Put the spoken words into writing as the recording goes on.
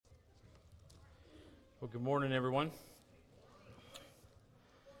Well, good morning, everyone.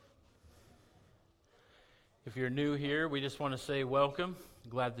 If you're new here, we just want to say welcome.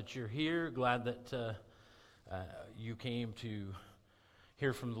 Glad that you're here. Glad that you came to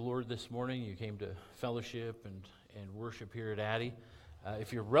hear from the Lord this morning. You came to fellowship and worship here at Addie.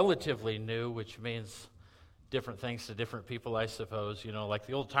 If you're relatively new, which means different things to different people, I suppose, you know, like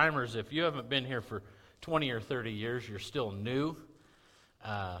the old timers, if you haven't been here for 20 or 30 years, you're still new.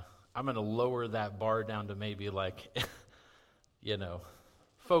 I'm going to lower that bar down to maybe like,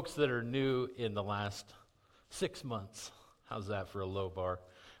 folks that are new in the last 6 months. How's that for a low bar?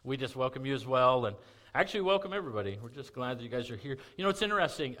 We just welcome you as well, and actually welcome everybody. We're just glad that you guys are here. You know, it's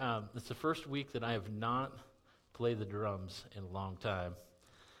interesting. It's the first week that I have not played the drums in a long time.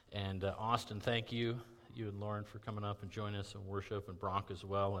 And Austin, thank you and Lauren for coming up and joining us in worship, and Brock as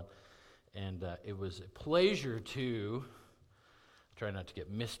well. And it was a pleasure to... Try not to get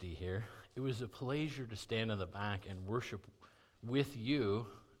misty here. It was a pleasure to stand in the back and worship with you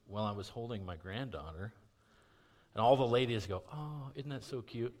while I was holding my granddaughter. And all the ladies go, "Oh, isn't that so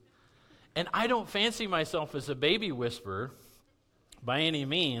cute?" And I don't fancy myself as a baby whisperer by any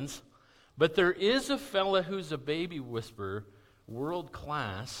means, but there is a fella who's a baby whisperer, world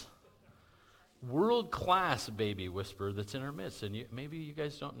class baby whisperer that's in our midst. And maybe you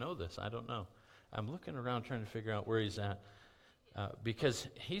guys don't know this. I don't know. I'm looking around trying to figure out where he's at. Because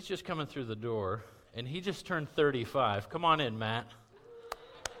he's just coming through the door, and he just turned 35. Come on in, Matt.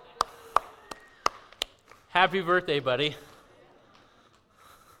 Happy birthday, buddy.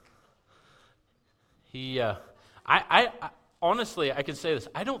 I honestly, I can say this.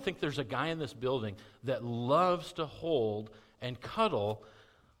 I don't think there's a guy in this building that loves to hold and cuddle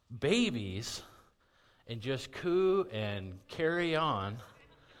babies and just coo and carry on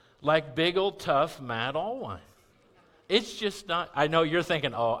like big old tough Matt Allwine. It's just not, I know you're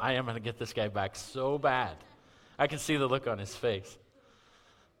thinking, oh, I am going to get this guy back so bad. I can see the look on his face.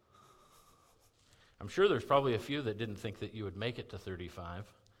 I'm sure there's probably a few that didn't think that you would make it to 35.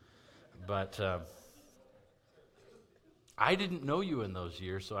 But I didn't know you in those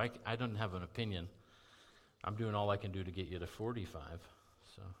years, so I don't have an opinion. I'm doing all I can do to get you to 45.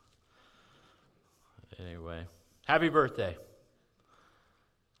 So anyway, happy birthday.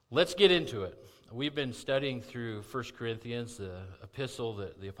 Let's get into it. We've been studying through 1 Corinthians, the epistle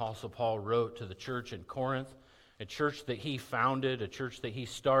that the Apostle Paul wrote to the church in Corinth, a church that he founded, a church that he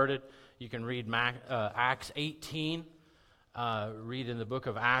started. You can read Acts 18. Read in the book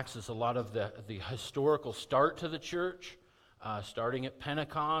of Acts is a lot of the historical start to the church, starting at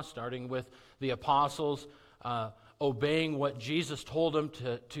Pentecost, starting with the apostles, obeying what Jesus told them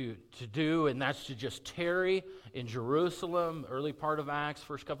to do, and that's to just tarry in Jerusalem, early part of Acts,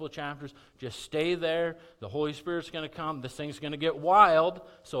 first couple of chapters. Just stay there. The Holy Spirit's going to come. This thing's going to get wild,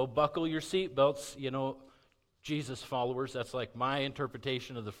 so buckle your seatbelts, Jesus followers. That's like my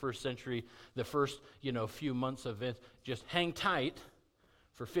interpretation of the first century, the first, few months of it. Just hang tight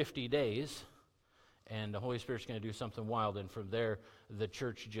for 50 days, and the Holy Spirit's going to do something wild. And from there, the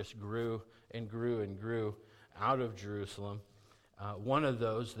church just grew and grew and grew out of Jerusalem. One of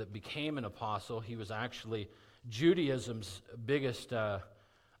those that became an apostle, he was actually Judaism's biggest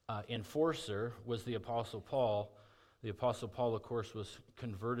enforcer, was the Apostle Paul. The Apostle Paul, of course, was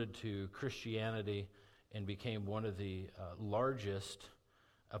converted to Christianity and became one of the largest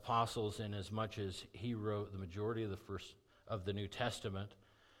apostles, in as much as he wrote the majority of the New Testament.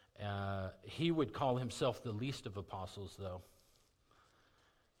 He would call himself the least of apostles, though.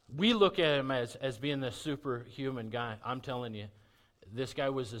 We look at him as being this superhuman guy. I'm telling you, this guy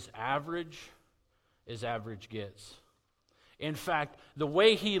was as average gets. In fact, the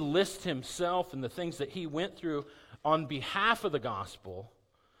way he lists himself and the things that he went through on behalf of the gospel,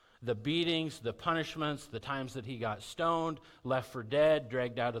 the beatings, the punishments, the times that he got stoned, left for dead,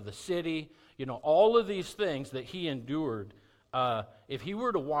 dragged out of the city, all of these things that he endured, if he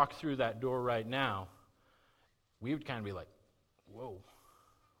were to walk through that door right now, we would kind of be like, whoa.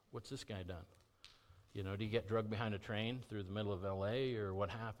 What's this guy done? Did he get drugged behind a train through the middle of L.A., or what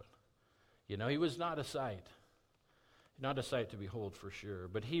happened? He was not a sight to behold for sure.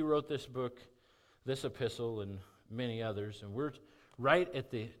 But he wrote this book, this epistle, and many others, and we're right at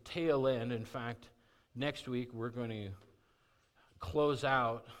the tail end. In fact, next week we're going to close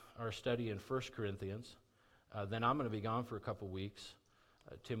out our study in 1 Corinthians. Then I'm going to be gone for a couple weeks.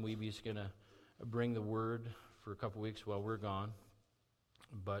 Tim Weeby's going to bring the word for a couple weeks while we're gone.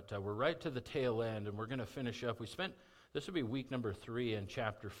 But we're right to the tail end, and we're going to finish up. This will be week number 3 in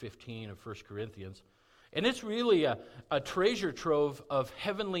chapter 15 of 1 Corinthians. And it's really a treasure trove of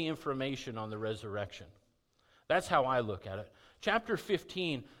heavenly information on the resurrection. That's how I look at it. Chapter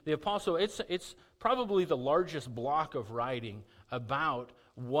 15, the apostle, it's probably the largest block of writing about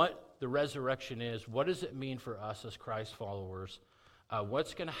what the resurrection is. What does it mean for us as Christ followers?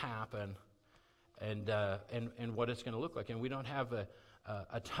 What's going to happen? And what it's going to look like. And we don't have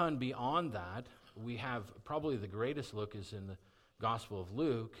a ton beyond that. We have probably the greatest look is in the Gospel of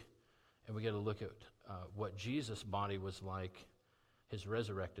Luke, and we get a look at what Jesus' body was like, his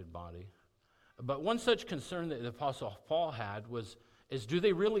resurrected body. But one such concern that the Apostle Paul had is do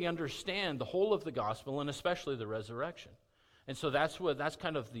they really understand the whole of the gospel, and especially the resurrection? And so that's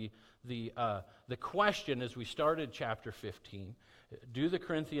kind of the question as we started chapter 15. Do the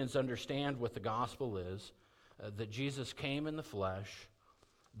Corinthians understand what the gospel is? That Jesus came in the flesh,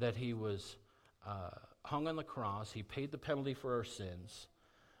 that he was hung on the cross, he paid the penalty for our sins,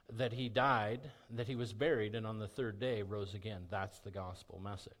 that he died, that he was buried, and on the third day rose again. That's the gospel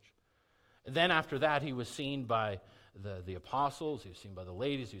message. Then after that, he was seen by the apostles, he was seen by the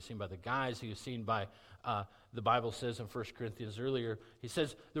ladies, he was seen by the guys, he was seen by, the Bible says in 1 Corinthians earlier, he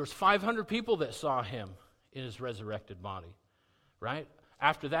says there was 500 people that saw him in his resurrected body, right?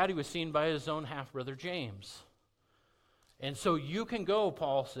 After that, he was seen by his own half-brother James. And so you can go,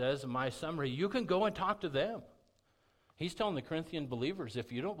 Paul says in my summary, you can go and talk to them. He's telling the Corinthian believers,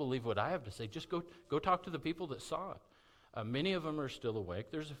 if you don't believe what I have to say, just go talk to the people that saw it. Many of them are still awake.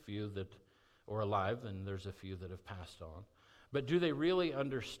 There's a few that are alive, and there's a few that have passed on. But do they really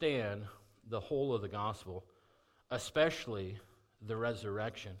understand the whole of the gospel, especially the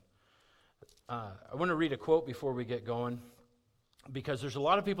resurrection? I want to read a quote before we get going, because there's a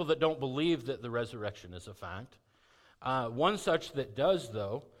lot of people that don't believe that the resurrection is a fact. One such that does,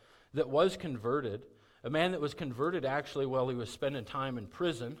 though, that was converted, a man that was converted actually while he was spending time in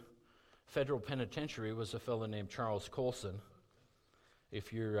prison, federal penitentiary, was a fellow named Charles Colson.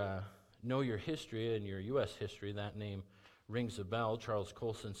 If you know your history and your U.S. history, that name rings a bell. Charles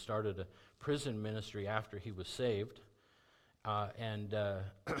Colson started a prison ministry after he was saved. And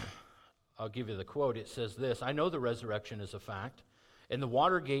I'll give you the quote. It says this: "I know the resurrection is a fact, and the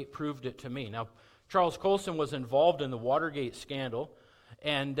Watergate proved it to me." Now, Charles Colson was involved in the Watergate scandal,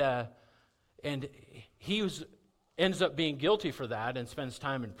 and he ends up being guilty for that and spends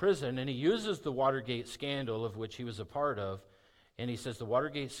time in prison, and he uses the Watergate scandal, of which he was a part of, and he says, the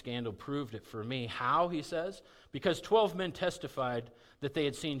Watergate scandal proved it for me. How, he says? Because 12 men testified that they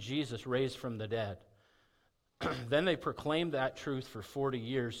had seen Jesus raised from the dead. Then they proclaimed that truth for 40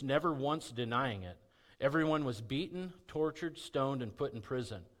 years, never once denying it. Everyone was beaten, tortured, stoned, and put in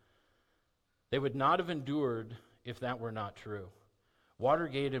prison. They would not have endured if that were not true.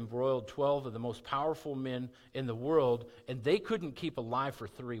 Watergate embroiled 12 of the most powerful men in the world, and they couldn't keep alive for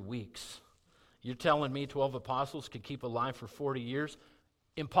 3 weeks. You're telling me 12 apostles could keep alive for 40 years?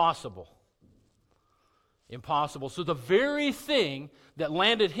 Impossible. Impossible. So the very thing that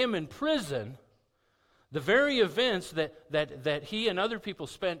landed him in prison, the very events that he and other people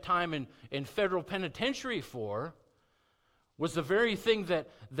spent time in federal penitentiary for, was the very thing that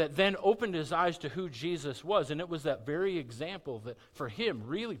then opened his eyes to who Jesus was. And it was that very example that for him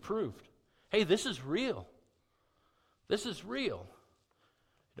really proved, hey, this is real. This is real.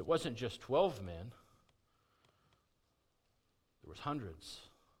 It wasn't just 12 men. There was hundreds,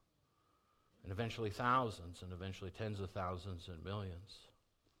 and eventually thousands, and eventually tens of thousands and millions.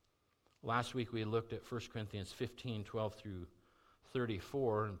 Last week we looked at 1 Corinthians 15, 12 through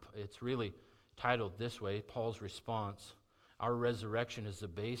 34, and it's really titled this way, Paul's response. Our resurrection is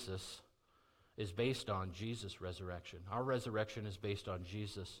based on Jesus' resurrection. Our resurrection is based on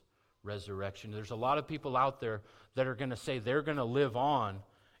Jesus' resurrection. There's a lot of people out there that are going to say they're going to live on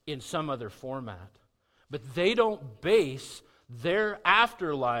in some other format, but they don't base their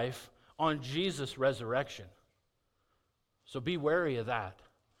afterlife on Jesus' resurrection. So be wary of that.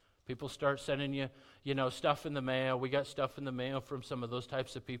 People start sending you, stuff in the mail. We got stuff in the mail from some of those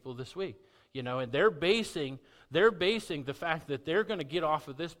types of people this week. And they're basing the fact that they're going to get off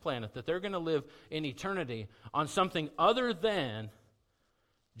of this planet, that they're going to live in eternity on something other than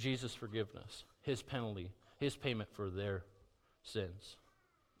Jesus' forgiveness, his penalty, his payment for their sins.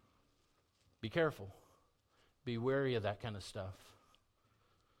 Be careful. Be wary of that kind of stuff.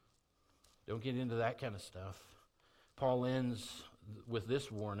 Don't get into that kind of stuff. Paul ends with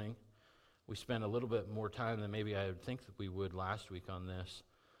this warning. We spent a little bit more time than maybe I would think that we would last week on this.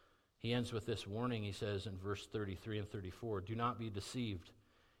 He ends with this warning. He says in verse 33 and 34, "Do not be deceived.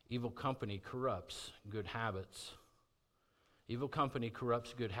 Evil company corrupts good habits." Evil company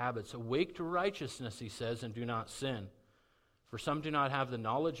corrupts good habits. "Awake to righteousness," he says, "and do not sin. For some do not have the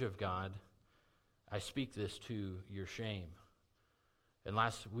knowledge of God. I speak this to your shame." And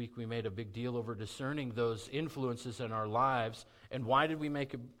last week we made a big deal over discerning those influences in our lives. And why did we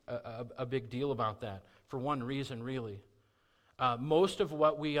make a big deal about that? For one reason, really. Most of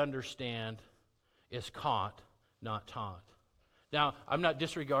what we understand is caught, not taught. Now, I'm not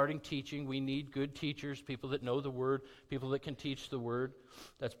disregarding teaching. We need good teachers, people that know the Word, people that can teach the Word.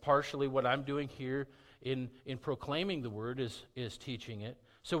 That's partially what I'm doing here in proclaiming the Word is teaching it.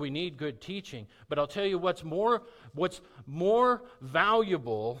 So we need good teaching. But I'll tell you what's more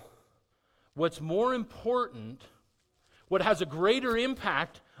valuable, what's more important, what has a greater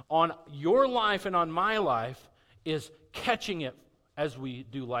impact on your life and on my life is catching it as we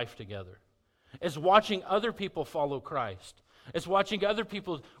do life together. As watching other people follow Christ. As watching other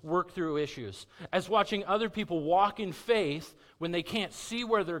people work through issues. As watching other people walk in faith when they can't see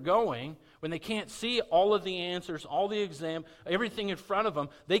where they're going, when they can't see all of the answers, all the exam, everything in front of them.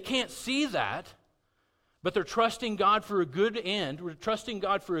 They can't see that, but they're trusting God for a good end. We're trusting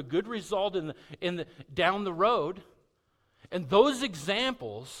God for a good result down the road. And those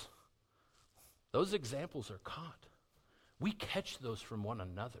examples are caught. We catch those from one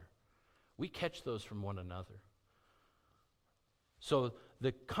another. We catch those from one another. So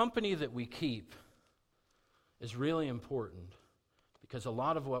the company that we keep is really important because a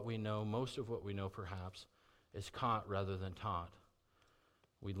lot of what we know, most of what we know perhaps, is caught rather than taught.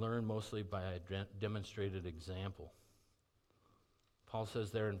 We learn mostly by a demonstrated example. Paul says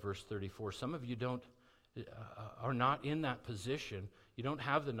there in verse 34, some of you are not in that position. You don't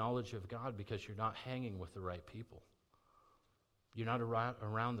have the knowledge of God because you're not hanging with the right people. You're not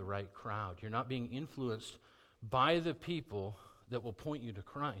around the right crowd. You're not being influenced by the people that will point you to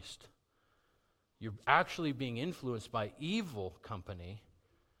Christ. You're actually being influenced by evil company,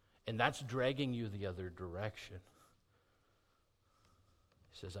 and that's dragging you the other direction.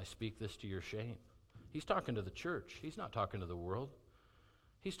 He says, I speak this to your shame. He's talking to the church. He's not talking to the world.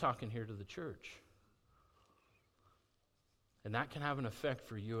 He's talking here to the church. And that can have an effect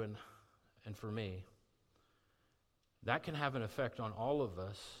for you and for me. That can have an effect on all of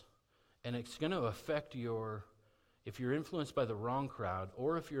us, and it's going to affect if you're influenced by the wrong crowd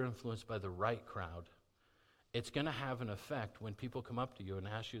or if you're influenced by the right crowd, it's going to have an effect when people come up to you and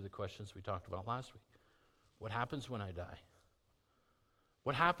ask you the questions we talked about last week. What happens when I die?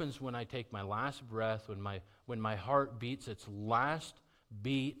 What happens when I take my last breath, when my heart beats its last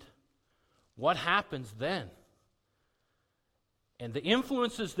beat? What happens then? And the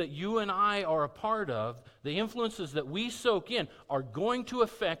influences that you and I are a part of, the influences that we soak in, are going to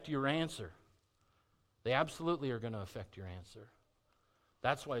affect your answer. They absolutely are going to affect your answer.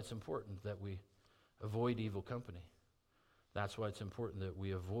 That's why it's important that we avoid evil company. That's why it's important that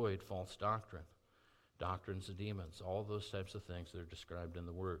we avoid false doctrine, doctrines of demons, all those types of things that are described in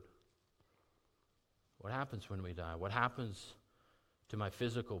the Word. What happens when we die? What happens to my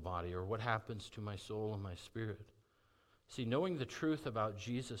physical body, or what happens to my soul and my spirit? See, knowing the truth about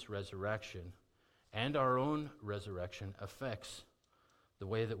Jesus' resurrection and our own resurrection affects the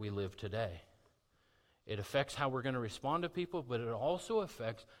way that we live today. It affects how we're going to respond to people, but it also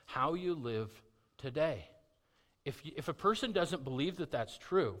affects how you live today. If a person doesn't believe that that's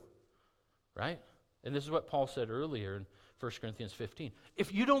true, right? And this is what Paul said earlier in 1 Corinthians 15.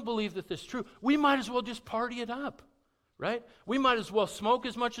 If you don't believe that this is true, we might as well just party it up. Right? We might as well smoke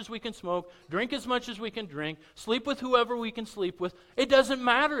as much as we can smoke, drink as much as we can drink, sleep with whoever we can sleep with. It doesn't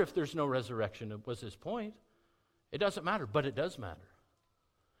matter if there's no resurrection, was his point. It doesn't matter, but it does matter.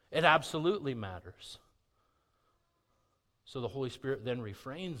 It absolutely matters. So the Holy Spirit then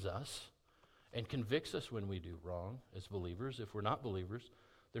refrains us and convicts us when we do wrong as believers. If we're not believers,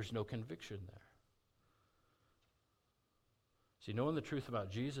 there's no conviction there. See, knowing the truth about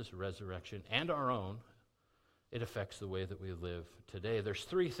Jesus' resurrection and our own, it affects the way that we live today. There's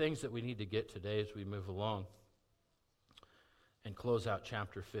three things that we need to get today as we move along and close out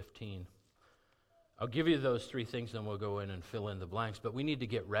chapter 15. I'll give you those three things, then we'll go in and fill in the blanks. But we need to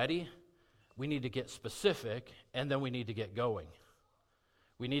get ready, we need to get specific, and then we need to get going.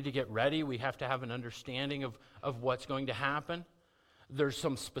 We need to get ready. We have to have an understanding of what's going to happen. There's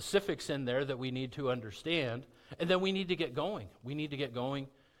some specifics in there that we need to understand, and then we need to get going. We need to get going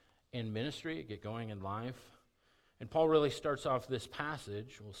in ministry, get going in life. And Paul really starts off this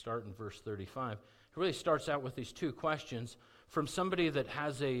passage, we'll start in verse 35. He really starts out with these two questions from somebody that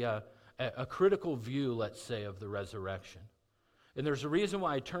has a critical view, let's say, of the resurrection. And there's a reason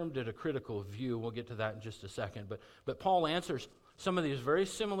why I termed it a critical view. We'll get to that in just a second. But Paul answers some of these very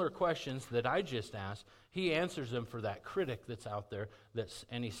similar questions that I just asked. He answers them for that critic that's out there.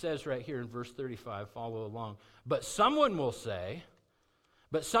 And he says right here in verse 35, follow along. But someone will say,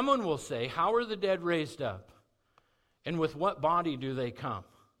 how are the dead raised up? And with what body do they come?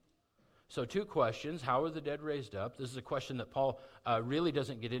 So 2 questions. How are the dead raised up? This is a question that Paul really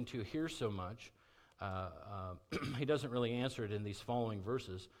doesn't get into here so much. He doesn't really answer it in these following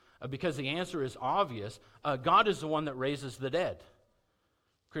verses because the answer is obvious. God is the one that raises the dead.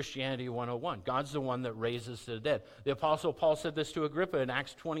 Christianity 101. God's the one that raises the dead. The Apostle Paul said this to Agrippa in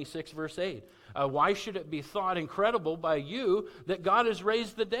Acts 26, verse 8. Why should it be thought incredible by you that God has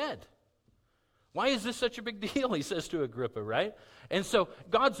raised the dead? Why is this such a big deal, he says to Agrippa, right? And so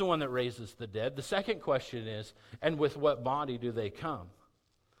God's the one that raises the dead. The second question is, and with what body do they come?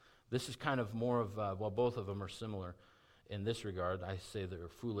 This is kind of more of, both of them are similar in this regard. I say they're a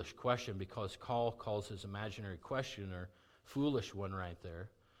foolish question because Paul calls his imaginary questioner foolish one right there.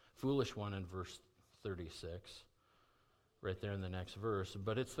 Foolish one in verse 36, right there in the next verse.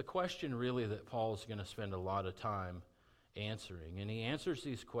 But it's the question really that Paul is going to spend a lot of time answering. And he answers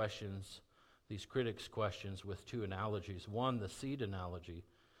these questions, these critics' questions, with 2 analogies. 1, the seed analogy,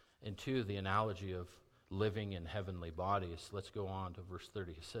 and 2, the analogy of living in heavenly bodies. Let's go on to verse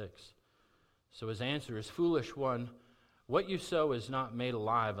 36. So his answer is, foolish one, what you sow is not made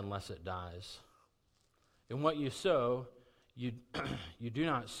alive unless it dies. And what you sow, you do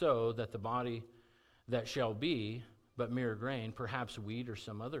not sow that the body that shall be, but mere grain, perhaps wheat or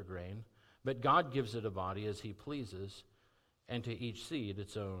some other grain. But God gives it a body as he pleases, and to each seed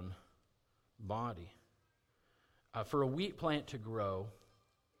its own body. For a wheat plant to grow,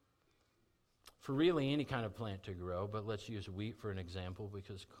 for really any kind of plant to grow, but let's use wheat for an example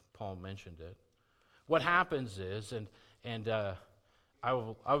because Paul mentioned it. What happens is, and I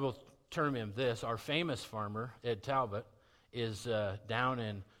will term him this, our famous farmer, Ed Talbot, is down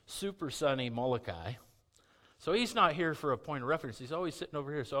in super sunny Molokai. So he's not here for a point of reference. He's always sitting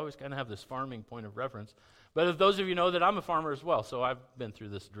over here, so I always kind of have this farming point of reference. But if those of you know that I'm a farmer as well, so I've been through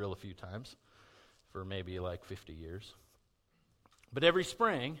this drill a few times for maybe like 50 years. But every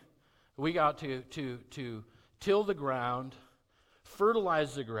spring, we got to till the ground,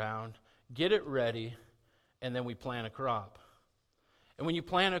 fertilize the ground, get it ready, and then we plant a crop. And when you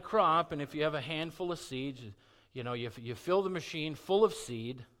plant a crop, and if you have a handful of seeds, you fill the machine full of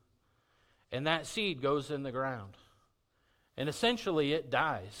seed, and that seed goes in the ground. And essentially it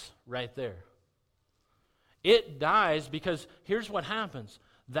dies right there. It dies because here's what happens.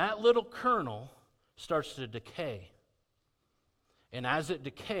 That little kernel starts to decay. And as it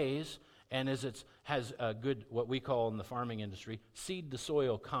decays, and as it has a good, what we call in the farming industry,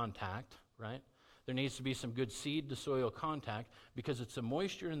 seed-to-soil contact, right? There needs to be some good seed-to-soil contact because it's the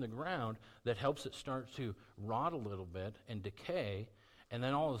moisture in the ground that helps it start to rot a little bit and decay. And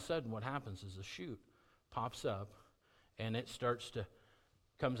then all of a sudden what happens is the shoot pops up and it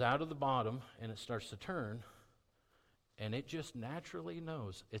comes out of the bottom and it starts to turn. And it just naturally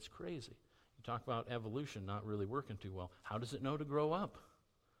knows. It's crazy. You talk about evolution not really working too well. How does it know to grow up?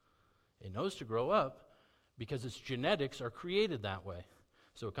 It knows to grow up because its genetics are created that way.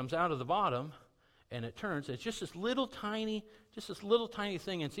 So it comes out of the bottom and it turns. It's just this little tiny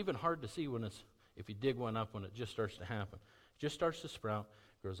thing. And it's even hard to see if you dig one up when it just starts to happen. It just starts to sprout,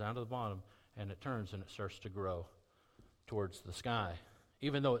 grows out of the bottom, and it turns and it starts to grow towards the sky,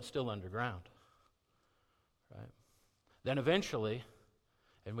 even though it's still underground. Right? Then eventually,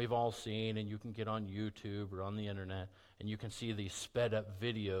 and we've all seen, and you can get on YouTube or on the internet, and you can see these sped up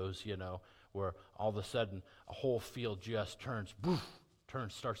videos, where all of a sudden a whole field just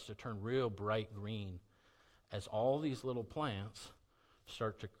starts to turn real bright green as all these little plants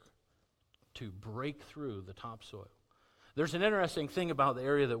start to break through the topsoil. There's an interesting thing about the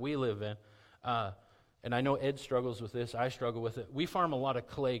area that we live in, and I know Ed struggles with this, I struggle with it. We farm a lot of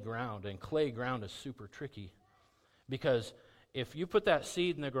clay ground, and clay ground is super tricky. Because if you put that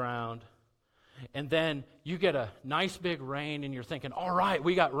seed in the ground and then you get a nice big rain and you're thinking, all right,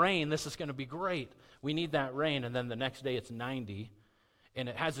 we got rain, this is going to be great. We need that rain. And then the next day it's 90. And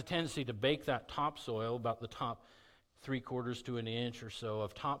it has a tendency to bake that topsoil, about the top 3/4 to an inch or so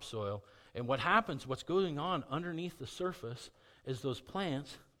of topsoil. And what happens, what's going on underneath the surface is those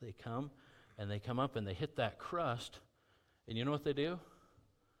plants, they come up and they hit that crust. And you know what they do?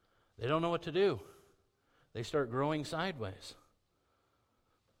 They don't know what to do. They start growing sideways.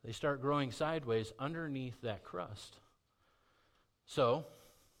 They start growing sideways underneath that crust. So,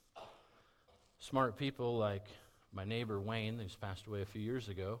 smart people like my neighbor Wayne, who's passed away a few years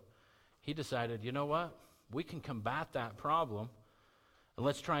ago, he decided, you know what? We can combat that problem, and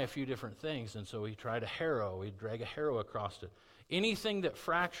let's try a few different things. And so he tried a harrow. He'd drag a harrow across it. Anything that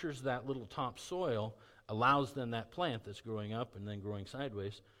fractures that little topsoil allows then that plant that's growing up and then growing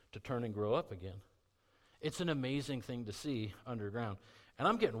sideways to turn and grow up again. It's an amazing thing to see underground. And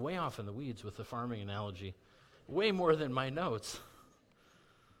I'm getting way off in the weeds with the farming analogy. way more than my notes.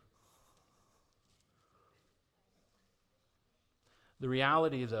 The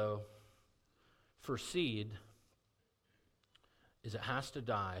reality, though, for seed is it has to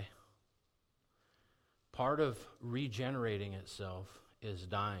die. Part of regenerating itself is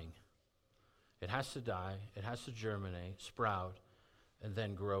dying. It has to die, it has to germinate, sprout, and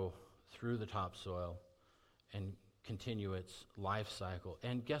then grow through the topsoil and continue its life cycle.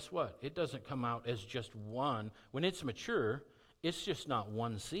 And guess what? It doesn't come out as just one. When it's mature, it's just not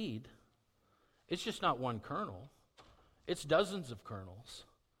one seed. It's just not one kernel. It's dozens of kernels.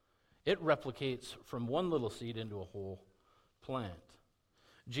 It replicates from one little seed into a whole plant.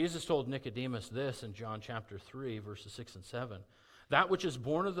 Jesus told Nicodemus this in John chapter 3, verses 6 and 7. That which is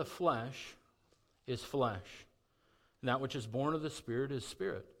born of the flesh is flesh, and that which is born of the Spirit is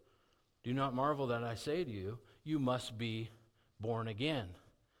spirit. Do not marvel that I say to you, you must be born again.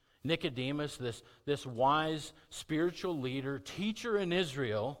 Nicodemus, this wise spiritual leader, teacher in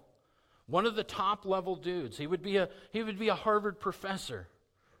Israel, one of the top level dudes. He would be a Harvard professor,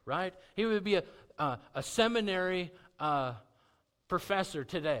 right? He would be a seminary professor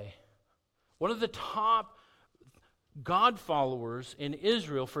today. One of the top God followers in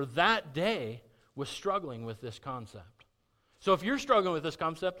Israel for that day was struggling with this concept. So if you're struggling with this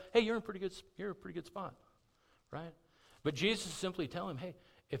concept, hey, you're in a pretty good spot, right? But Jesus is simply telling him, hey,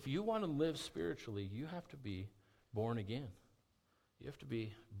 if you want to live spiritually, you have to be born again. You have to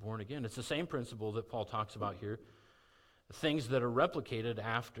be born again. It's the same principle that Paul talks about here. Things that are replicated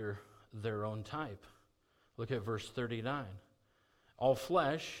after their own type. Look at verse 39. All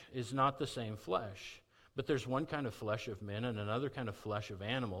flesh is not the same flesh, but there's one kind of flesh of men and another kind of flesh of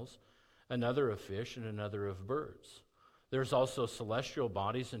animals, another of fish and another of birds. There's also celestial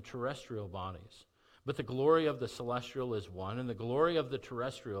bodies and terrestrial bodies. But the glory of the celestial is one, and the glory of the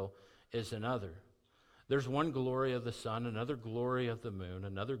terrestrial is another. There's one glory of the sun, another glory of the moon,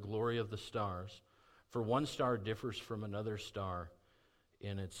 another glory of the stars. For one star differs from another star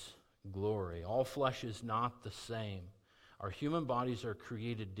in its glory. All flesh is not the same. Our human bodies are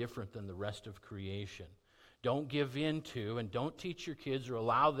created different than the rest of creation. Don't give in to and don't teach your kids or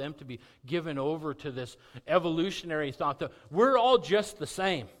allow them to be given over to this evolutionary thought that we're all just the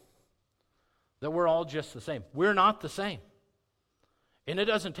same. That we're all just the same. We're not the same. And it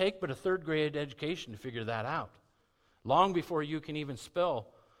doesn't take but a third grade education to figure that out. Long before you can even spell,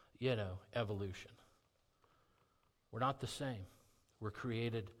 evolution. We're not the same. We're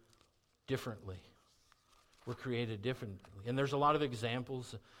created differently. We're created differently. And there's a lot of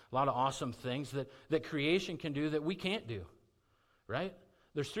examples, a lot of awesome things that creation can do that we can't do, right?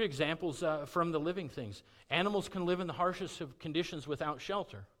 There's 3 examples from the living things. Animals can live in the harshest of conditions without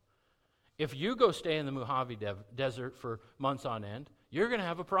shelter. If you go stay in the Mojave Desert for months on end, you're going to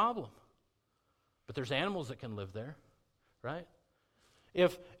have a problem. But there's animals that can live there, right?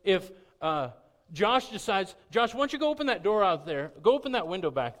 If Josh decides, Josh, why don't you go open that door out there? Go open that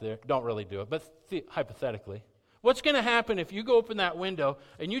window back there. Don't really do it, but hypothetically. What's going to happen if you go open that window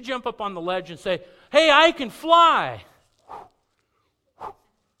and you jump up on the ledge and say, hey, I can fly?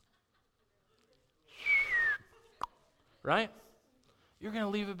 Right? You're going to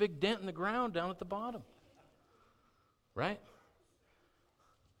leave a big dent in the ground down at the bottom. Right?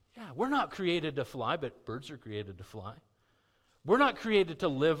 Yeah, we're not created to fly, but birds are created to fly. We're not created to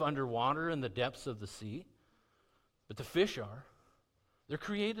live underwater in the depths of the sea, but the fish are. They're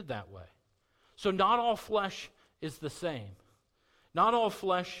created that way. So not all flesh is the same. Not all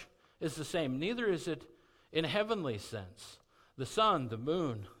flesh is the same. Neither is it in a heavenly sense. The sun, the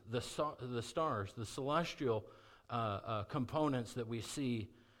moon, the stars, the celestial components that we see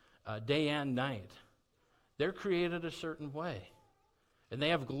day and night, they're created a certain way. And they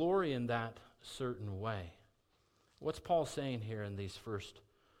have glory in that certain way. What's Paul saying here in these first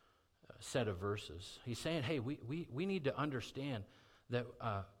set of verses? He's saying, hey, we need to understand that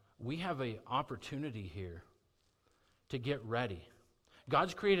we have an opportunity here to get ready.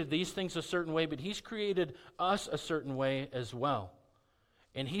 God's created these things a certain way, but He's created us a certain way as well.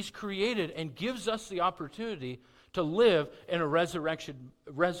 And He's created and gives us the opportunity to live in a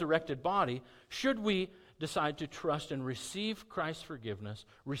resurrected body should we decide to trust and receive Christ's forgiveness,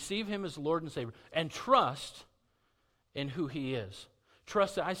 receive Him as Lord and Savior, and trust in who He is.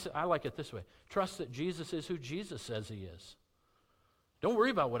 Trust that, I like it this way, trust that Jesus is who Jesus says He is. Don't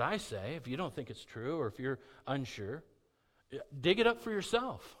worry about what I say if you don't think it's true or if you're unsure. Dig it up for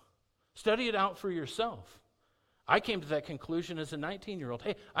yourself. Study it out for yourself. I came to that conclusion as a 19-year-old.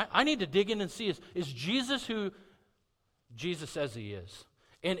 Hey, I need to dig in and see, is Jesus who Jesus says He is?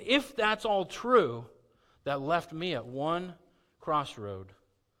 And if that's all true, that left me at one crossroad,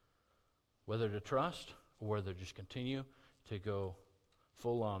 whether to trust or whether just continue to go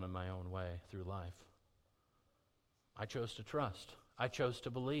full on in my own way through life. I chose to trust. I chose to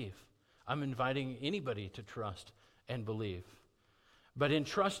believe. I'm inviting anybody to trust and believe. But in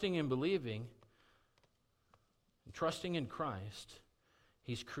trusting and believing, trusting in Christ,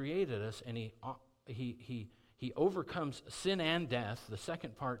 He's created us, and He overcomes sin and death, the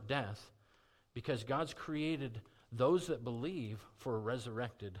second part, death, because God's created those that believe for a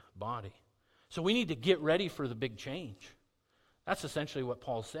resurrected body. So we need to get ready for the big change. That's essentially what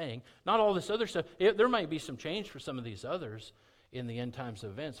Paul's saying. Not all this other stuff. There might be some change for some of these others in the end times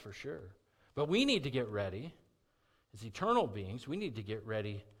events, for sure. But we need to get ready. As eternal beings, we need to get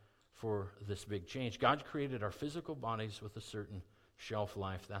ready for this big change. God created our physical bodies with a certain shelf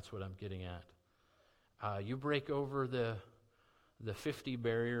life. That's what I'm getting at. You break over the 50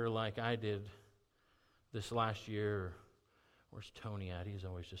 barrier like I did this last year. Where's Tony at? He's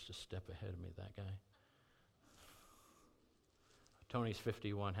always just a step ahead of me, that guy. Tony's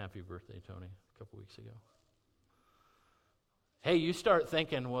 51. Happy birthday, Tony, a couple weeks ago. Hey, you start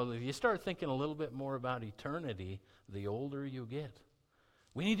thinking, well, if you start thinking a little bit more about eternity, the older you get.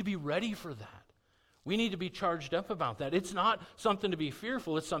 We need to be ready for that. We need to be charged up about that. It's not something to be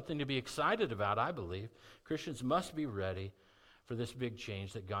fearful. It's something to be excited about, I believe. Christians must be ready for this big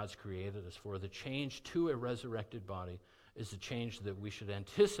change that God's created us for. The change to a resurrected body is a change that we should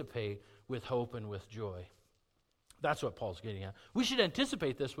anticipate with hope and with joy. That's what Paul's getting at. We should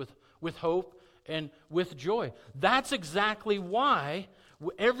anticipate this with hope and with joy. That's exactly why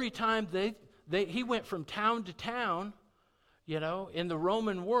every time he went from town to town, in the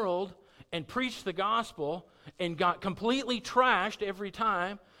Roman world and preached the gospel and got completely trashed every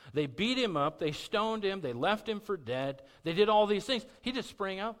time. They beat him up, they stoned him, they left him for dead. They did all these things. He just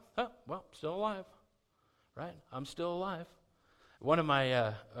sprang up. Oh, well, still alive, right? I'm still alive. One of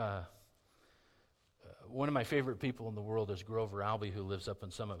my favorite people in the world is Grover Albee, who lives up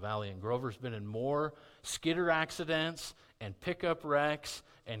in Summit Valley. And Grover's been in more skidder accidents and pickup wrecks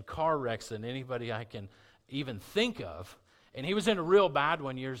and car wrecks than anybody I can even think of. And he was in a real bad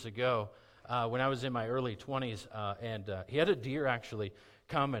one years ago when I was in my early 20s. And he had a deer actually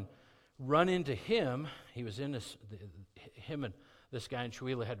come and run into him. He was in him and this guy in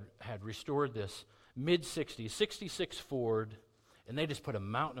Chihuahua had restored this mid-60s, 66 Ford. And they just put a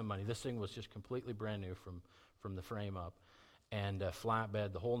mountain of money. This thing was just completely brand new from the frame up. And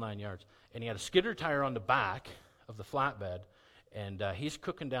flatbed, the whole 9 yards. And he had a skidder tire on the back of the flatbed. And he's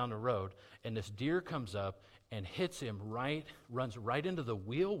cooking down the road. And this deer comes up and hits him runs right into the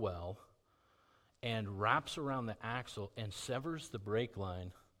wheel well and wraps around the axle and severs the brake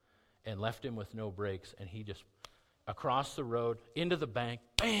line and left him with no brakes. And he just, across the road, into the bank,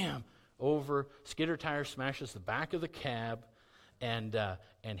 bam, over. Skidder tire smashes the back of the cab. And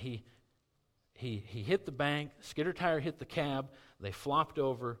he hit the bank, skidder tire hit the cab, they flopped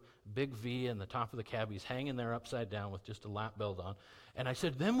over, big V in the top of the cab. He's hanging there upside down with just a lap belt on. And I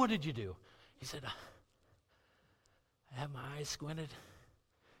said, then what did you do? He said, I had my eyes squinted.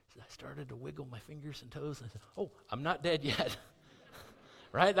 I started to wiggle my fingers and toes. And I said, oh, I'm not dead yet.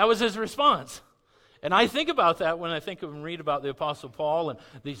 Right? That was his response. And I think about that when I think of and read about the Apostle Paul and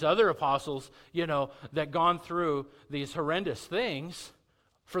these other apostles, that gone through these horrendous things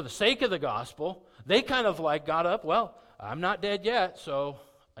for the sake of the gospel. They kind of got up, well, I'm not dead yet, so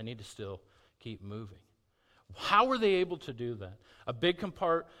I need to still keep moving. How were they able to do that? A big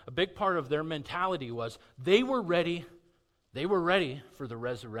part of their mentality was they were ready for the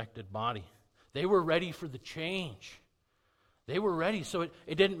resurrected body. They were ready for the change. They were ready, so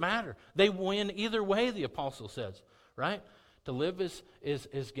it didn't matter. They win either way, the apostle says, right? To live is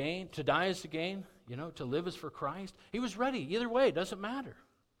gain, to die is to gain, to live is for Christ. He was ready either way, it doesn't matter.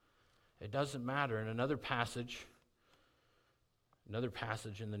 It doesn't matter. In another passage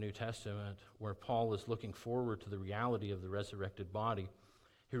in the New Testament where Paul is looking forward to the reality of the resurrected body,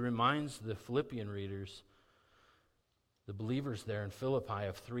 he reminds the Philippian readers, the believers there in Philippi,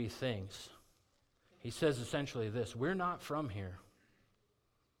 of three things. He says essentially this: we're not from here.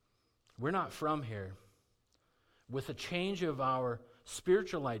 We're not from here. With a change of our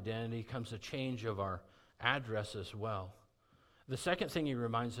spiritual identity comes a change of our address as well. The second thing he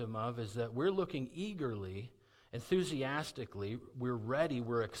reminds them of is that we're looking eagerly, enthusiastically, we're ready,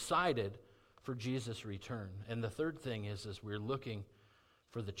 we're excited for Jesus' return. And the third thing is we're looking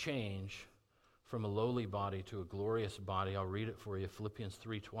for the change from a lowly body to a glorious body. I'll read it for you. Philippians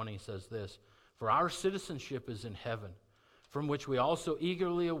 3:20 says this: for our citizenship is in heaven, from which we also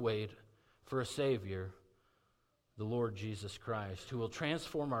eagerly await for a Savior, the Lord Jesus Christ, who will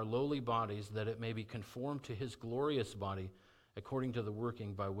transform our lowly bodies that it may be conformed to His glorious body, according to the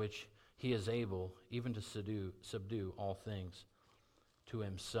working by which he is able even to subdue all things to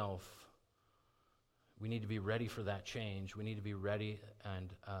himself. We need to be ready for that change. We need to be ready and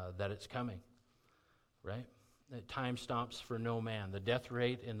that it's coming, right? That time stops for no man. The death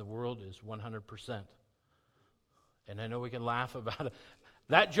rate in the world is 100%. And I know we can laugh about it.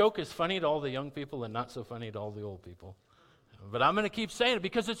 That joke is funny to all the young people and not so funny to all the old people. But I'm going to keep saying it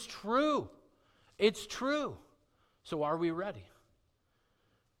because it's true. It's true. So are we ready?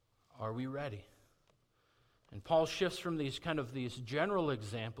 Are we ready? And Paul shifts from these general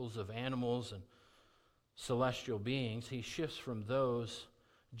examples of animals and celestial beings. He shifts from those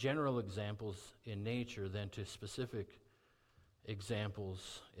general examples in nature then to specific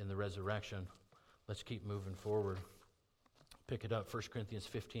examples in the resurrection. Let's keep moving forward. Pick it up, 1 Corinthians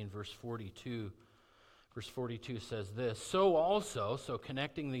 15, verse 42. Verse 42 says this, so also, so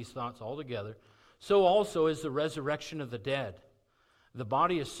connecting these thoughts all together, so also is the resurrection of the dead. The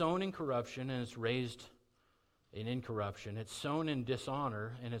body is sown in corruption and it's raised in incorruption. It's sown in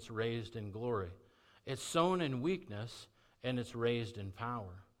dishonor and it's raised in glory. It's sown in weakness and it's raised in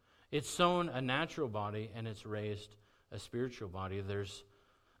power. It's sown a natural body and it's raised a spiritual body.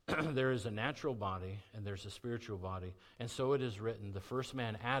 There is a natural body and there's a spiritual body. And so it is written, the first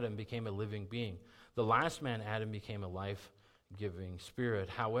man, Adam, became a living being. The last man, Adam, became a life-giving spirit.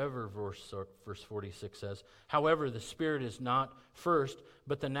 However, verse 46 says, however, the spirit is not first,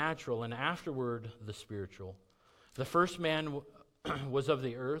 but the natural, and afterward the spiritual. The first man was of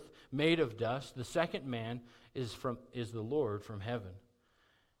the earth, made of dust. The second man is the Lord from heaven.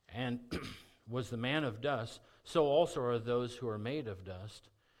 And was the man of dust, so also are those who are made of dust.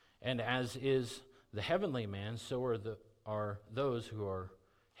 And as is the heavenly man, so are those who are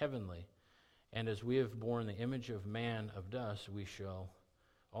heavenly. And as we have borne the image of man of dust, we shall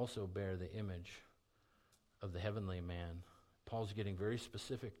also bear the image of the heavenly man. Paul's getting very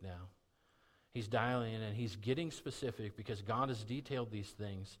specific now. He's dialing in and he's getting specific because God has detailed these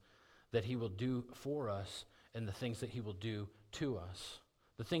things that he will do for us and the things that he will do to us.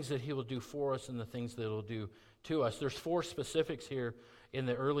 The things that he will do for us and the things that he'll do to us. There's 4 specifics here in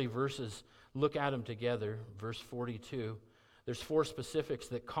the early verses. Look at them together. Verse 42. There's 4 specifics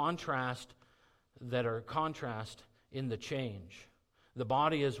that are contrast in the change. The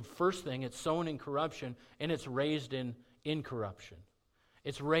body is, first thing, it's sown in corruption and it's raised in incorruption.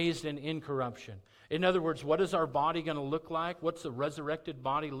 It's raised in incorruption. In other words, what is our body going to look like? What's the resurrected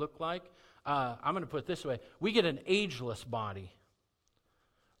body look like? I'm going to put it this way. We get an ageless body.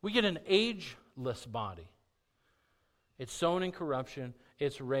 We get an ageless body. It's sown in corruption.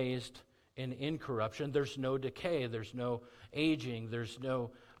 It's raised in incorruption. There's no decay. There's no aging. There's no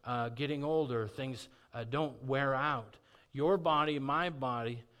getting older. Things don't wear out. Your body, my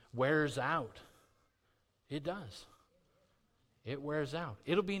body, wears out. It does. It wears out.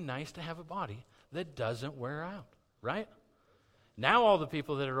 It'll be nice to have a body that doesn't wear out, right? Now all the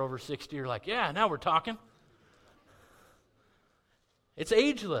people that are over 60 are like, yeah, now we're talking. It's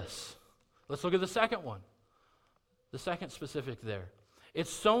ageless. Let's look at the second one. The second specific there.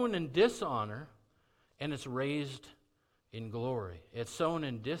 It's sown in dishonor and it's raised in glory. It's sown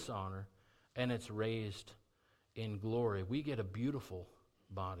in dishonor and it's raised in glory. We get a beautiful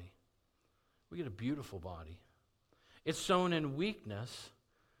body. We get a beautiful body. It's sown in weakness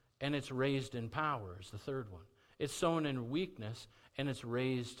and it's raised in power is the third one. It's sown in weakness and it's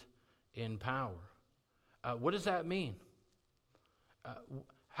raised in power. What does that mean?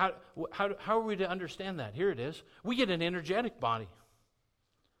 How are we to understand that? Here it is. We get an energetic body.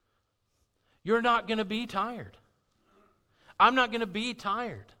 You're not going to be tired. I'm not going to be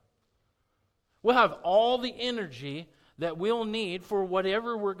tired. We'll have all the energy that we'll need for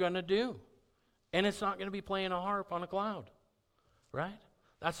whatever we're going to do. And it's not going to be playing a harp on a cloud. Right?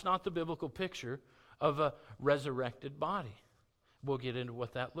 That's not the biblical picture of a resurrected body. We'll get into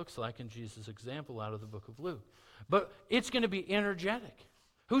what that looks like in Jesus' example out of the book of Luke. But it's going to be energetic.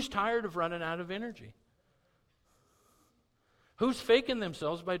 Who's tired of running out of energy? Who's faking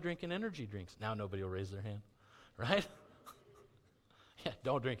themselves by drinking energy drinks? Now nobody will raise their hand, right? Yeah,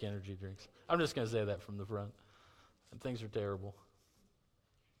 don't drink energy drinks. I'm just going to say that from the front. And things are terrible.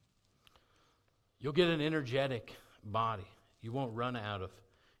 You'll get an energetic body. You won't run out of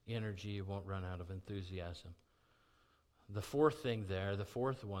energy. You won't run out of enthusiasm. The fourth thing there, the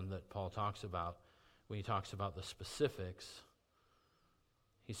fourth one that Paul talks about, when he talks about the specifics,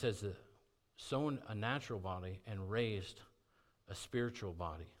 he says that sown a natural body and raised a spiritual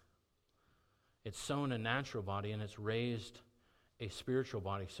body. It's sown a natural body and it's raised a spiritual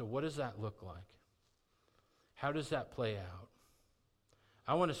body. So what does that look like? How does that play out?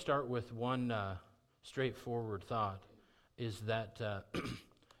 I want to start with one straightforward thought, is that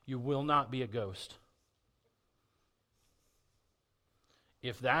you will not be a ghost.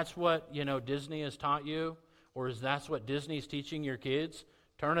 If that's what, Disney has taught you, or is that's what Disney's teaching your kids,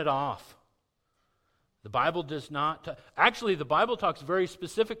 turn it off. The Bible does not... Actually, the Bible talks very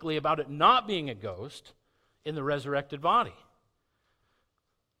specifically about it not being a ghost in the resurrected body.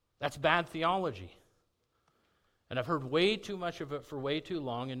 That's bad theology. And I've heard way too much of it for way too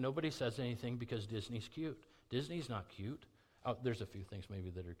long, and nobody says anything because Disney's cute. Disney's not cute. Oh, there's a few things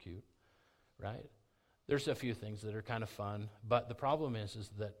maybe that are cute, right? There's a few things that are kind of fun, but the problem is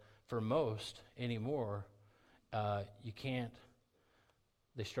that for most anymore, you can't...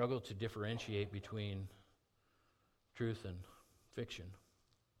 They struggle to differentiate between truth and fiction.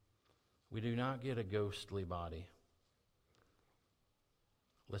 We do not get a ghostly body.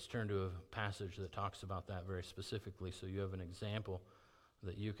 Let's turn to a passage that talks about that very specifically so you have an example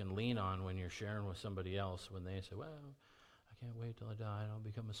that you can lean on when you're sharing with somebody else when they say, well, I can't wait till I die and I'll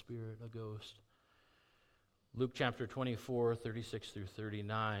become a spirit, a ghost. Luke chapter 24, 36 through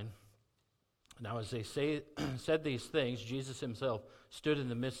 39. Now as they said these things, Jesus himself stood in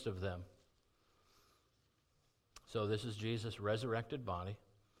the midst of them. So this is Jesus' resurrected body.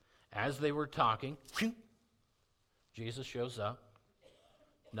 As they were talking, Jesus shows up.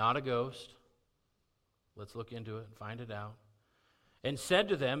 Not a ghost. Let's look into it and find it out. And said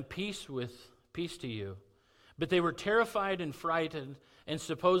to them, peace to you. But they were terrified and frightened and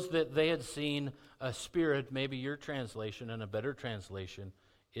supposed that they had seen a spirit. Maybe your translation and a better translation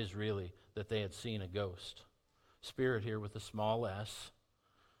is really that they had seen a ghost. Spirit here with a small s.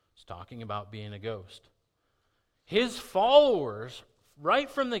 It's talking about being a ghost. His followers, right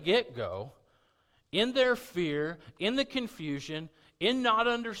from the get-go, in their fear, in the confusion, in not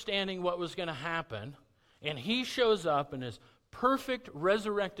understanding what was going to happen, and he shows up in his perfect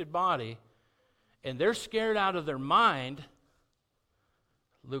resurrected body, and they're scared out of their mind.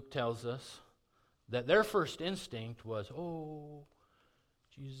 Luke tells us that their first instinct was, oh,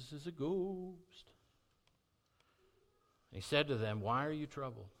 Jesus is a ghost. He said to them, why are you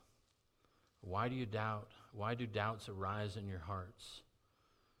troubled? Why do you doubt? Why do doubts arise in your hearts?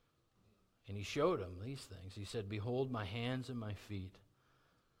 And he showed them these things. He said, behold my hands and my feet.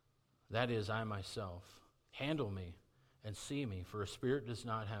 That is, I myself. Handle me and see me, for a spirit does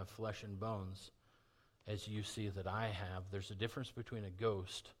not have flesh and bones, as you see that I have. There's a difference between a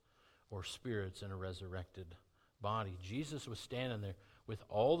ghost or spirits and a resurrected body. Jesus was standing there with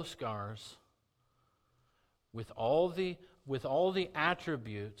all the scars, with all the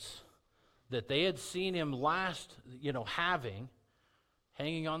attributes that they had seen him last, having,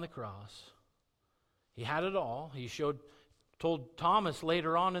 hanging on the cross. He had it all. He told Thomas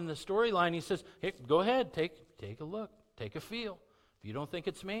later on in the storyline, he says, hey, go ahead, take a look, take a feel. If you don't think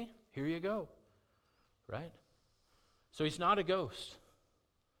it's me, here you go. Right? So he's not a ghost.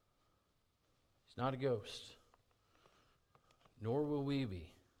 He's not a ghost. Nor will we be.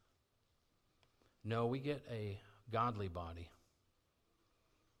 No, we get a godly body.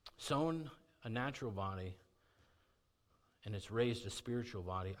 Sown a natural body, and it's raised a spiritual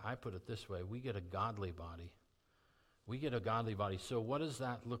body. I put it this way, we get a godly body. We get a godly body. So what does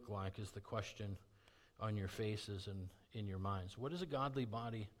that look like is the question on your faces and in your minds. What does a godly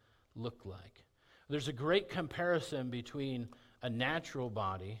body look like? There's a great comparison between a natural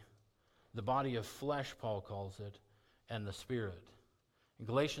body, the body of flesh, Paul calls it, and the spirit. In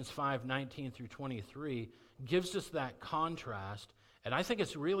Galatians 5:19 through 23 gives us that contrast, and I think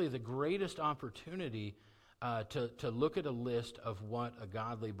it's really the greatest opportunity to look at a list of what a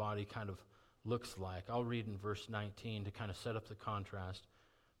godly body kind of looks like. I'll read in verse 19 to kind of set up the contrast.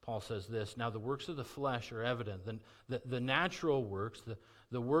 Paul says this, now the works of the flesh are evident. The natural works,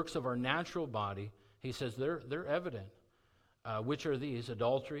 the works of our natural body, he says they're evident. Which are these?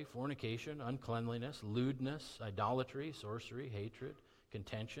 Adultery, fornication, uncleanliness, lewdness, idolatry, sorcery, hatred,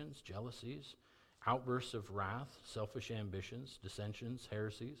 contentions, jealousies, outbursts of wrath, selfish ambitions, dissensions,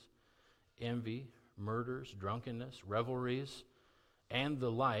 heresies, envy, murders, drunkenness, revelries, and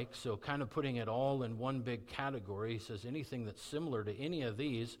the like. So kind of putting it all in one big category. He says anything that's similar to any of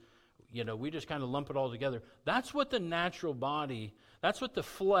these, we just kind of lump it all together. That's what the natural body, that's what the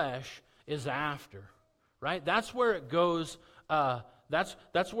flesh is after, right? That's where it goes,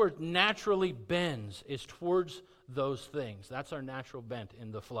 that's where it naturally bends, is towards those things. That's our natural bent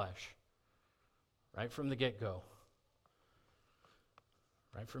in the flesh, right from the get-go.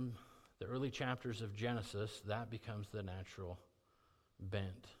 Right from the early chapters of Genesis, that becomes the natural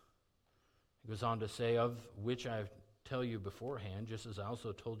bent. He goes on to say, of which I tell you beforehand, just as I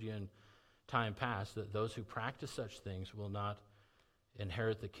also told you in time past, that those who practice such things will not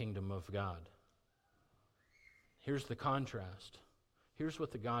inherit the kingdom of God. Here's the contrast. Here's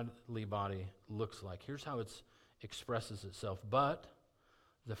what the godly body looks like. Here's how it expresses itself. But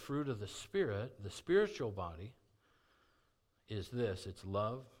the fruit of the Spirit, the spiritual body, is this. It's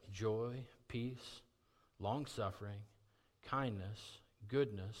love, joy, peace, long-suffering, kindness,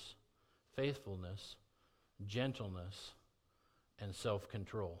 goodness, faithfulness, gentleness, and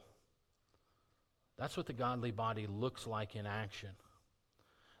self-control. That's what the godly body looks like in action.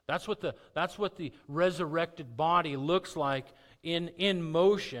 That's what the resurrected body looks like in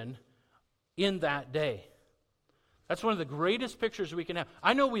motion in that day. That's one of the greatest pictures we can have.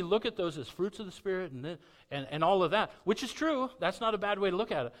 I know we look at those as fruits of the Spirit and all of that, which is true. That's not a bad way to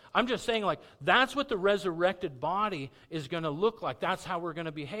look at it. I'm just saying, like, that's what the resurrected body is going to look like. That's how we're going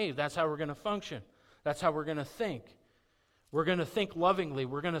to behave. That's how we're going to function. That's how we're going to think. We're going to think lovingly.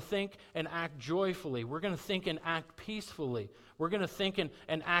 We're going to think and act joyfully. We're going to think and act peacefully. We're going to think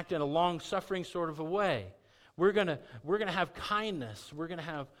and act in a long-suffering sort of a way. We're going to have kindness. We're going to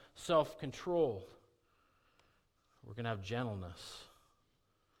have self-control. We're going to have gentleness.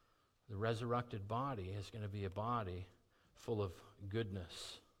 The resurrected body is going to be a body full of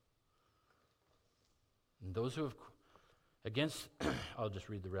goodness. And those who have against, I'll just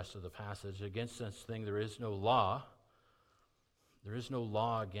read the rest of the passage. Against such thing there is no law. There is no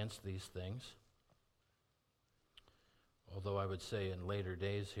law against these things. Although I would say in later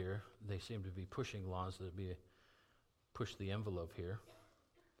days here, they seem to be pushing laws that push the envelope here.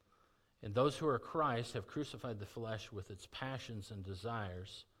 And those who are Christ have crucified the flesh with its passions and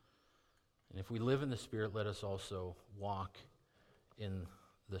desires. And if we live in the Spirit, let us also walk in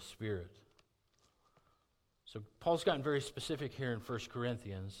the Spirit. So Paul's gotten very specific here in 1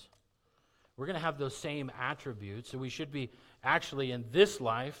 Corinthians. We're going to have those same attributes. So we should be actually in this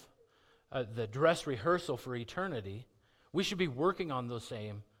life, the dress rehearsal for eternity, we should be working on those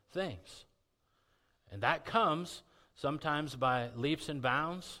same things. And that comes sometimes by leaps and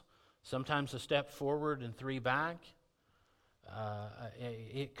bounds, sometimes a step forward and 3 back.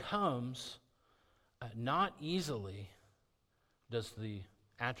 It comes not easily, does the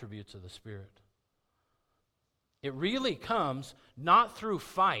attributes of the Spirit. It really comes not through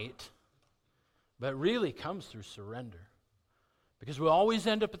fight, but really comes through surrender. Because we always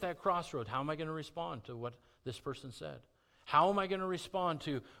end up at that crossroad. How am I going to respond to what this person said? How am I going to respond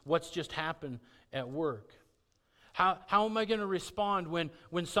to what's just happened at work? How am I going to respond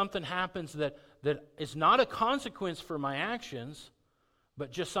when something happens that is not a consequence for my actions,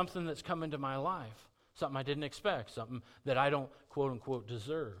 but just something that's come into my life? Something I didn't expect, something that I don't, quote unquote,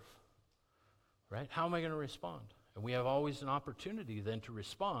 deserve. Right? How am I going to respond? And we have always an opportunity then to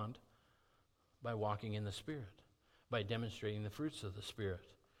respond by walking in the Spirit, by demonstrating the fruits of the Spirit.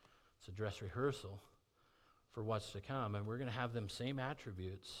 It's a dress rehearsal for what's to come, and we're going to have them same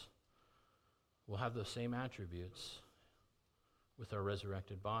attributes. We'll have those same attributes with our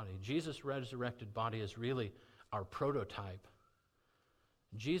resurrected body. Jesus' resurrected body is really our prototype.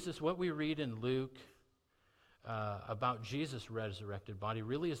 Jesus, what we read in Luke about Jesus' resurrected body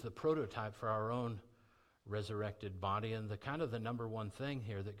really is the prototype for our own resurrected body. And the number one thing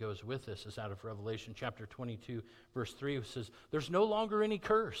here that goes with this is out of Revelation chapter 22, verse 3, which says, there's no longer any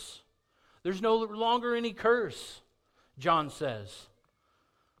curse. There's no longer any curse, John says.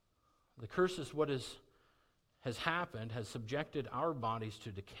 The curse is what has happened, has subjected our bodies to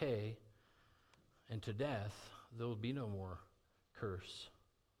decay and to death. There will be no more curse.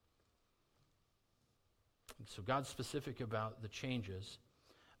 So God's specific about the changes.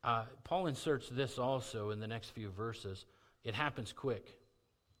 Paul inserts this also in the next few verses. It happens quick.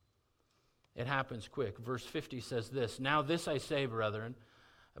 It happens quick. Verse 50 says this, now this I say, brethren,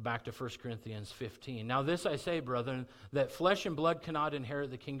 back to 1 Corinthians 15. Now this I say, brethren, that flesh and blood cannot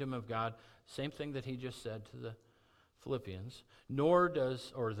inherit the kingdom of God. Same thing that he just said to the Philippians. Nor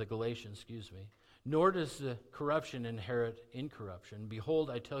does the corruption inherit incorruption.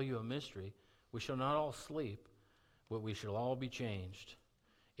 Behold, I tell you a mystery. We shall not all sleep, but we shall all be changed.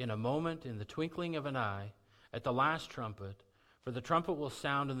 In a moment, in the twinkling of an eye, at the last trumpet, for the trumpet will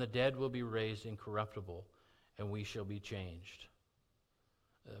sound and the dead will be raised incorruptible, and we shall be changed.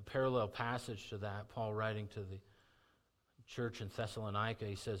 A parallel passage to that, Paul writing to the church in Thessalonica,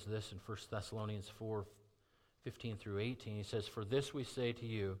 he says this in 1 Thessalonians 4, 15 through 18. He says, for this we say to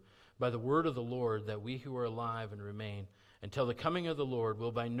you, by the word of the Lord, that we who are alive and remain until the coming of the Lord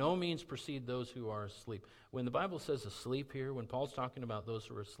will by no means precede those who are asleep. When the Bible says asleep here, when Paul's talking about those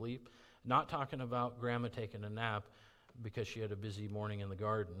who are asleep, not talking about grandma taking a nap because she had a busy morning in the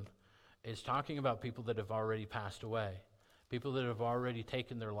garden. It's talking about people that have already passed away. People that have already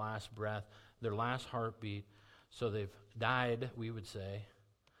taken their last breath, their last heartbeat. So they've died, we would say.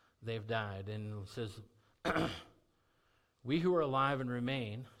 They've died. And it says, We who are alive and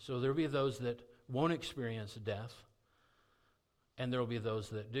remain, so there will be those that won't experience death, and there will be those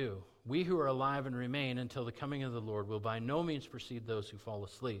that do. We who are alive and remain until the coming of the Lord will by no means precede those who fall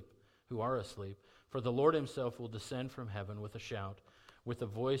asleep, who are asleep. For the Lord himself will descend from heaven with a shout, with the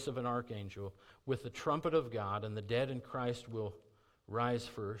voice of an archangel, with the trumpet of God, and the dead in Christ will rise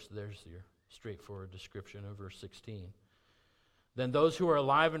first. There's your straightforward description of verse 16. Then those who are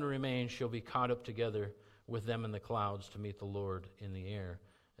alive and remain shall be caught up together with them in the clouds to meet the Lord in the air,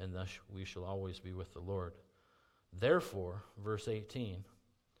 and thus we shall always be with the Lord. Therefore, verse 18,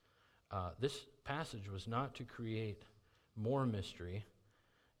 this passage was not to create more mystery,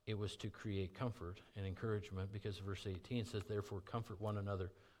 it was to create comfort and encouragement, because verse 18 says, therefore comfort one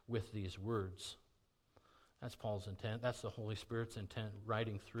another with these words. That's Paul's intent. That's the Holy Spirit's intent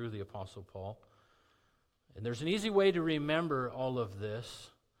writing through the Apostle Paul. And there's an easy way to remember all of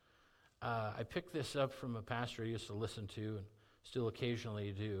this. I picked this up from a pastor I used to listen to and still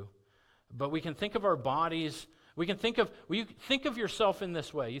occasionally do. But we can think of our bodies. You think of yourself in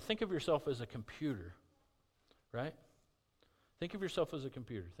this way. You think of yourself as a computer, right? Think of yourself as a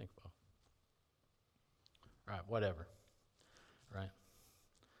computer. Think about it. Right, whatever. Right?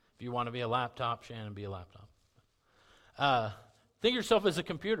 If you want to be a laptop, Shannon, be a laptop. Think of yourself as a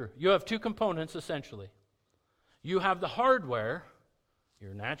computer. You have two components, essentially. You have the hardware,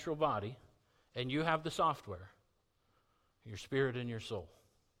 your natural body, and you have the software, your spirit and your soul.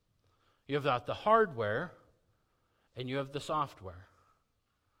 You have the hardware, and you have the software.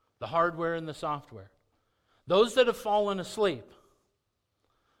 The hardware and the software. Those that have fallen asleep,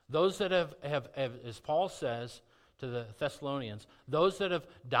 those that have, as Paul says to the Thessalonians, those that have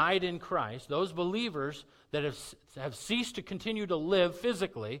died in Christ, those believers that have ceased to continue to live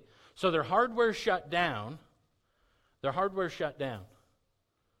physically, so their hardware shut down. Their hardware shut down.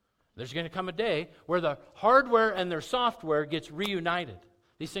 There's going to come a day where the hardware and their software gets reunited.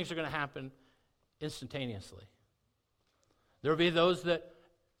 These things are going to happen instantaneously. There will be those that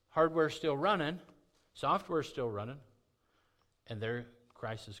hardware is still running, software is still running, and their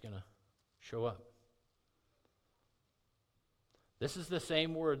Christ is going to show up. This is the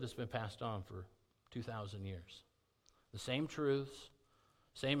same word that's been passed on for 2,000 years. The same truths,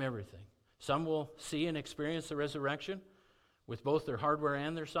 same everything. Some will see and experience the resurrection with both their hardware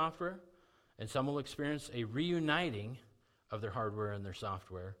and their software, and some will experience a reuniting of their hardware and their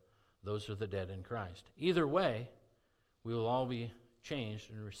software. Those are the dead in Christ. Either way, we will all be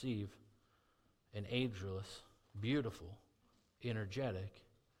changed and receive an ageless, beautiful, energetic,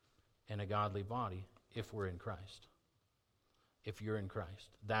 and a godly body if we're in Christ. If you're in Christ.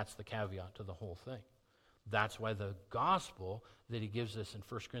 That's the caveat to the whole thing. That's why the gospel that he gives us in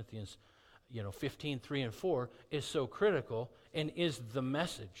 1 Corinthians 15, 3 and 4 is so critical and is the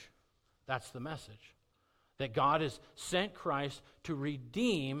message. That's the message. That God has sent Christ to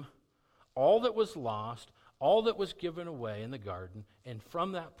redeem all that was lost, all that was given away in the garden, and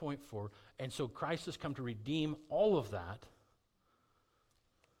from that point forward. And so Christ has come to redeem all of that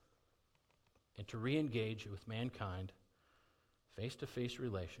and to re-engage with mankind, face-to-face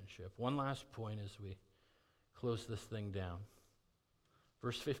relationship. One last point as we close this thing down.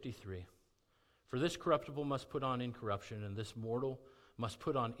 Verse 53. For this corruptible must put on incorruption, and this mortal must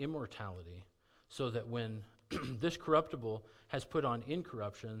put on immortality, so that when this corruptible has put on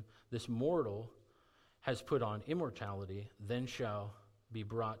incorruption, this mortal has put on immortality, then shall be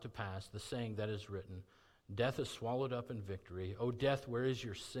brought to pass the saying that is written, death is swallowed up in victory. O death, where is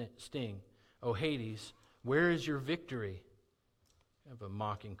your sting? O Hades, where is your victory? I have a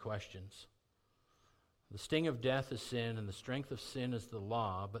mocking questions. The sting of death is sin, and the strength of sin is the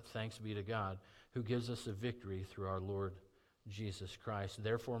law, but thanks be to God, who gives us a victory through our Lord Jesus Christ.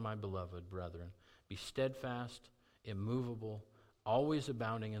 Therefore, my beloved brethren, be steadfast, immovable, always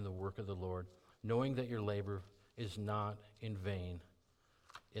abounding in the work of the Lord, knowing that your labor is not in vain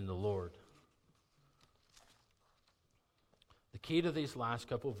in the Lord. The key to these last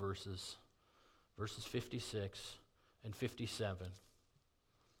couple verses, verses 56 and 57,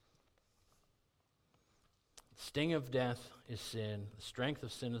 the sting of death is sin. The strength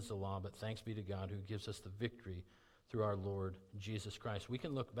of sin is the law, but thanks be to God who gives us the victory through our Lord Jesus Christ. We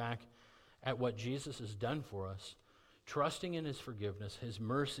can look back at what Jesus has done for us, trusting in his forgiveness, his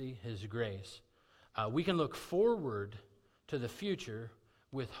mercy, his grace. We can look forward to the future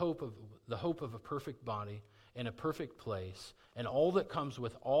with the hope of a perfect body and a perfect place, and all that comes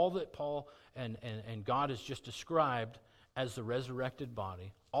with all that Paul and God has just described as the resurrected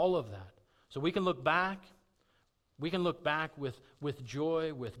body, all of that. So we can look back. We can look back with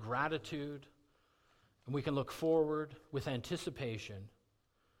joy, with gratitude, and we can look forward with anticipation.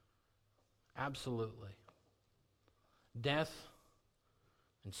 Absolutely. Death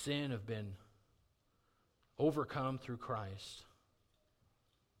and sin have been overcome through Christ.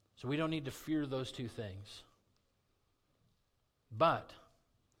 So we don't need to fear those two things. But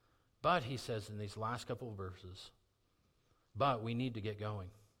he says in these last couple of verses, but we need to get going.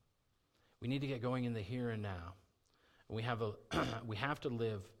 We need to get going in the here and now. We have to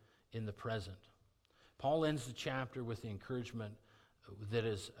live in the present. Paul ends the chapter with the encouragement that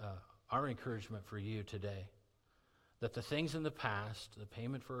is our encouragement for you today. That the things in the past, the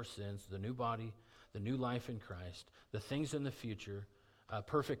payment for our sins, the new body, the new life in Christ, the things in the future, a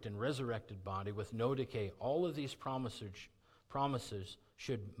perfect and resurrected body with no decay, all of these promises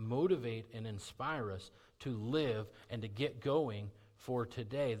should motivate and inspire us to live and to get going for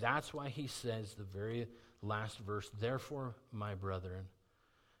today. That's why he says the very last verse, therefore, my brethren,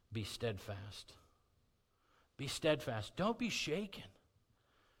 be steadfast. Be steadfast. Don't be shaken.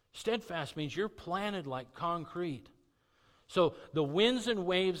 Steadfast means you're planted like concrete. So the winds and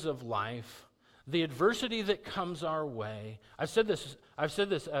waves of life, the adversity that comes our way. I've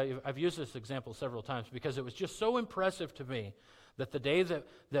used this example several times because it was just so impressive to me that the day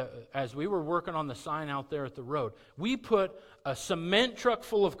that as we were working on the sign out there at the road, we put a cement truck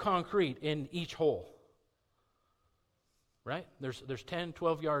full of concrete in each hole. Right? There's 10,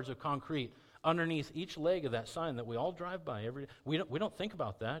 12 yards of concrete underneath each leg of that sign that we all drive by every day. We don't think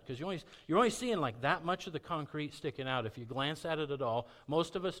about that because you're only seeing like that much of the concrete sticking out. If you glance at it at all,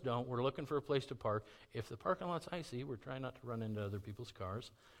 most of us don't. We're looking for a place to park. If the parking lot's icy, we're trying not to run into other people's cars,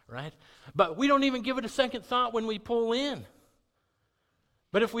 right? But we don't even give it a second thought when we pull in.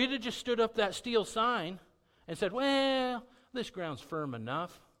 But if we had just stood up that steel sign and said, well, this ground's firm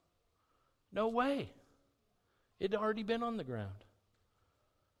enough, no way. It'd already been on the ground.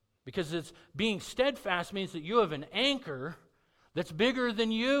 Because it's being steadfast means that you have an anchor that's bigger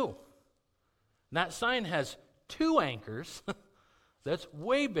than you. And that sign has 2 anchors that's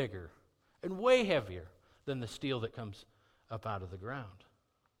way bigger and way heavier than the steel that comes up out of the ground.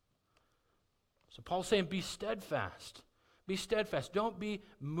 So Paul's saying, be steadfast. Be steadfast. Don't be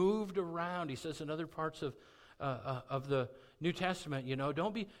moved around. He says in other parts of the New Testament,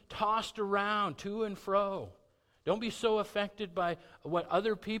 don't be tossed around to and fro. Don't be so affected by what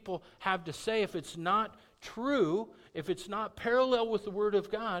other people have to say. If it's not true, if it's not parallel with the Word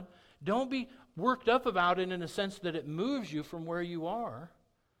of God, don't be worked up about it in a sense that it moves you from where you are.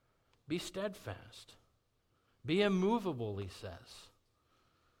 Be steadfast. Be immovable, he says.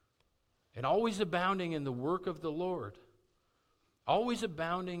 And always abounding in the work of the Lord. Always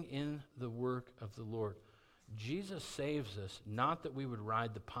abounding in the work of the Lord. Jesus saves us, not that we would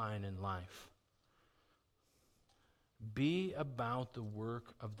ride the pine in life. Be about the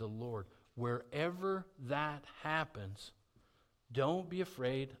work of the Lord. Wherever that happens, don't be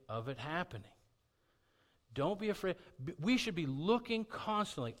afraid of it happening. Don't be afraid. We should be looking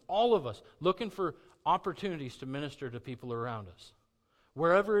constantly, all of us, looking for opportunities to minister to people around us.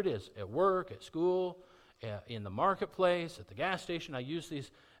 Wherever it is, at work, at school, in the marketplace, at the gas station. I use these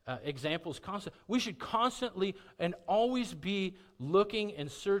examples constantly. We should constantly and always be looking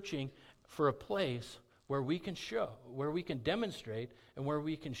and searching for a place where we can show, where we can demonstrate, and where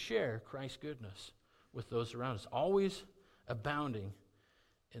we can share Christ's goodness with those around us. Always abounding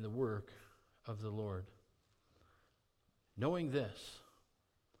in the work of the Lord. Knowing this,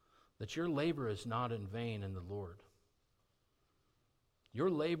 that your labor is not in vain in the Lord. Your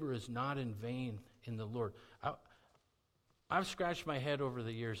labor is not in vain in the Lord. I've scratched my head over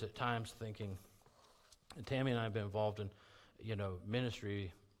the years at times thinking, and Tammy and I have been involved in,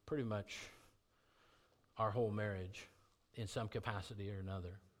 ministry pretty much our whole marriage in some capacity or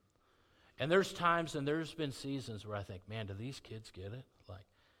another. And there's times and there's been seasons where I think, man, do these kids get it? Like,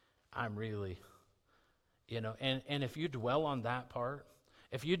 I'm really, and if you dwell on that part,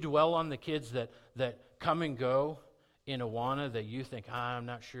 if you dwell on the kids that come and go in Awana that you think, I'm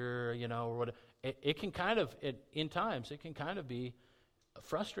not sure, or what, it can kind of, in times, it can kind of be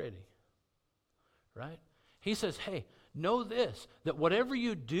frustrating, right? He says, hey, know this, that whatever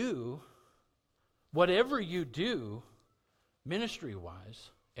you do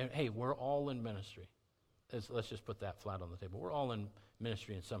ministry-wise, and hey, we're all in ministry. Let's just put that flat on the table. We're all in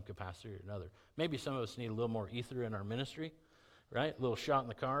ministry in some capacity or another. Maybe some of us need a little more ether in our ministry, right? A little shot in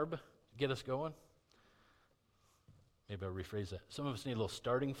the carb, get us going. Maybe I'll rephrase that. Some of us need a little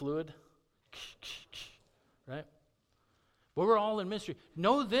starting fluid, right? But we're all in ministry.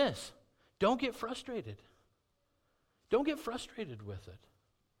 Know this. Don't get frustrated. Don't get frustrated with it.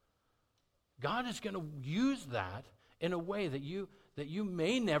 God is going to use that in a way that you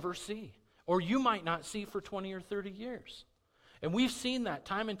may never see, or you might not see for 20 or 30 years. And we've seen that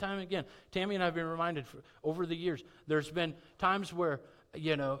time and time again. Tammy and I have been reminded over the years, there's been times where,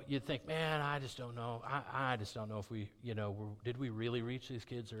 you think, man, I just don't know. I just don't know if we, did we really reach these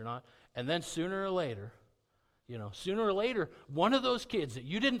kids or not? And then sooner or later, one of those kids that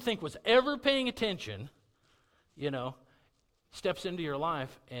you didn't think was ever paying attention, steps into your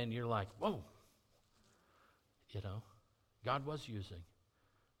life and you're like, whoa. God was using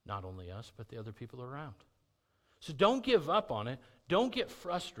not only us, but the other people around. So don't give up on it. Don't get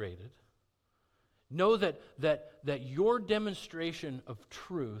frustrated. Know that your demonstration of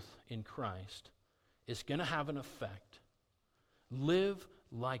truth in Christ is going to have an effect. Live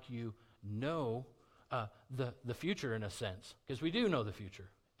like you know the future in a sense, because we do know the future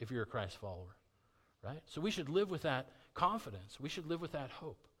if you're a Christ follower, right? So we should live with that confidence. We should live with that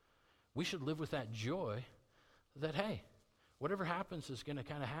hope. We should live with that joy that, hey, whatever happens is going to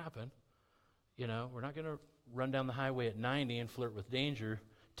kind of happen. We're not going to run down the highway at 90 and flirt with danger,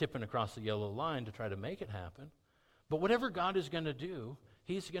 tipping across the yellow line to try to make it happen. But whatever God is going to do,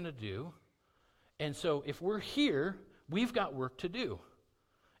 He's going to do. And so if we're here, we've got work to do.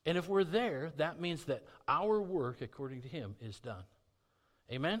 And if we're there, that means that our work, according to Him, is done.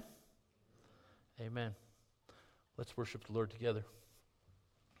 Amen? Amen. Let's worship the Lord together.